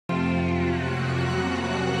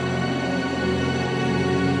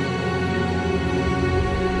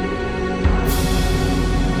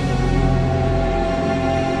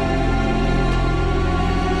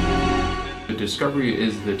discovery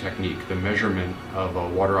is the technique, the measurement of a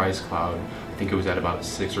water ice cloud. I think it was at about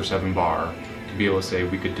 6 or 7 bar, to be able to say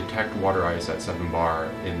we could detect water ice at 7 bar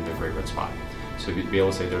in the great red spot. So to be able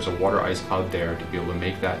to say there's a water ice cloud there, to be able to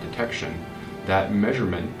make that detection, that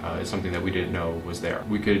measurement is something that we didn't know was there.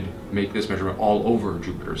 We could make this measurement all over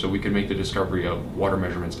Jupiter, so we could make the discovery of water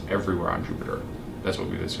measurements everywhere on Jupiter. That's what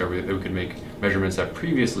we discovered, that we could make measurements that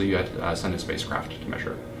previously you had to send a spacecraft to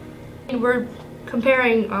measure. And we're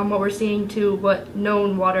comparing what we're seeing to what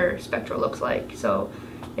known water spectra looks like. So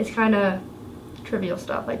it's kind of trivial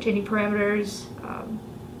stuff, like changing parameters,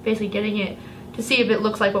 basically getting it to see if it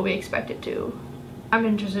looks like what we expect it to. I'm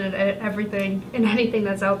interested in everything and anything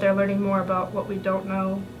that's out there. Learning more about what we don't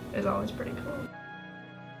know is always pretty cool.